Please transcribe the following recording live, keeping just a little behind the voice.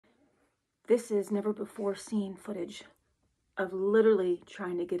This is never before seen footage of literally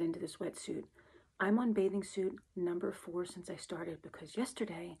trying to get into this wetsuit. I'm on bathing suit number 4 since I started, because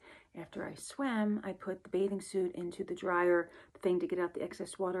yesterday after I swam, I put the bathing suit into the dryer thing to get out the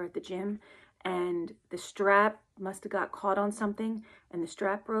excess water at the gym, and the strap must have got caught on something and the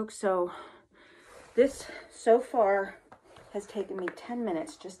strap broke. So this so far has taken me 10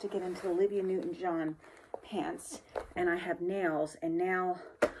 minutes just to get into the Olivia Newton-John pants, and I have nails, and now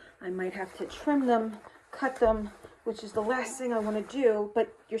I might have to trim them, cut them, which is the last thing I want to do.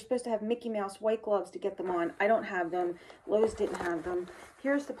 But you're supposed to have Mickey Mouse white gloves to get them on. I don't have them. Lowe's didn't have them.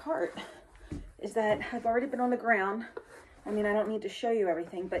 Here's the part, is that I've already been on the ground. I mean, I don't need to show you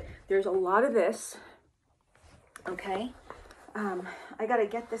everything, but there's a lot of this, okay? I got to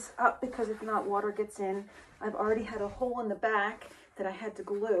get this up, because if not, water gets in. I've already had a hole in the back that I had to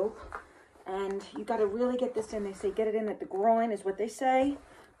glue, and you got to really get this in. They say get it in at the groin is what they say.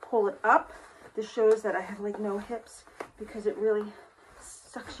 Pull it up. This shows that I have like no hips, because it really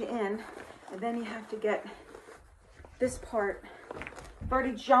sucks you in. And then you have to get this part. I've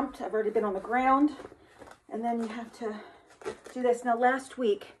already jumped. I've already been on the ground. And then you have to do this. Now, last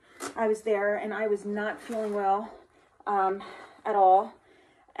week I was there and I was not feeling well at all.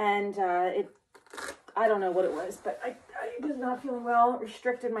 And I don't know what it was, but I was not feeling well. It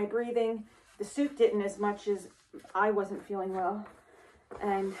restricted my breathing. The suit didn't, as much as I wasn't feeling well.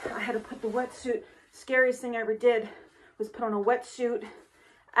 And I had to put the wetsuit. Scariest thing I ever did was put on a wetsuit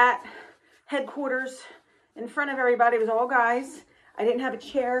at headquarters in front of everybody. It was all guys. I didn't have a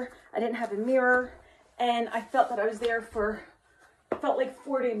chair. I didn't have a mirror. And I felt that I was there for, felt like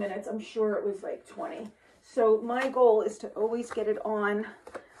 40 minutes. I'm sure it was like 20. So my goal is to always get it on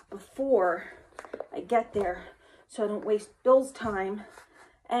before I get there, so I don't waste Bill's time.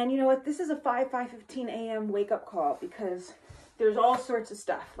 And you know what? This is a 5:15 a.m. wake-up call, because there's all sorts of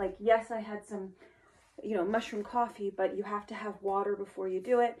stuff. Like, yes, I had some, you know, mushroom coffee, but you have to have water before you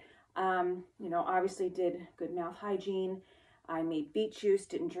do it. You know, obviously did good mouth hygiene. I made beet juice,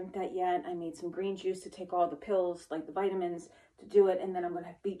 didn't drink that yet. I made some green juice to take all the pills, like the vitamins, to do it. And then I'm going to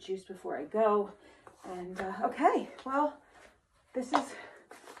have beet juice before I go. And, okay, well, this is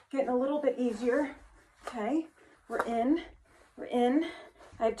getting a little bit easier. Okay, we're in.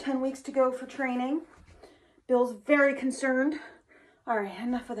 I have 10 weeks to go for training. Bill's very concerned. All right,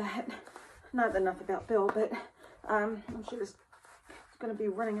 enough of that. Not enough about Bill, but I'm sure it's going to be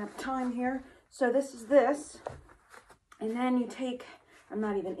running out of time here. So this is this. And then you take, I'm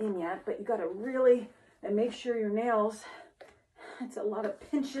not even in yet, but you got to really, and make sure your nails, it's a lot of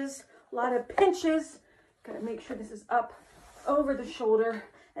pinches, Got to make sure this is up over the shoulder.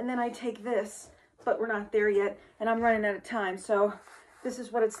 And then I take this, but we're not there yet, and I'm running out of time. So this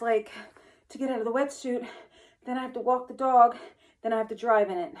is what it's like to get out of the wetsuit. Then I have to walk the dog. Then I have to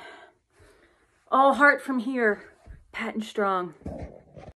drive in it. All heart from here, Pat and Strong.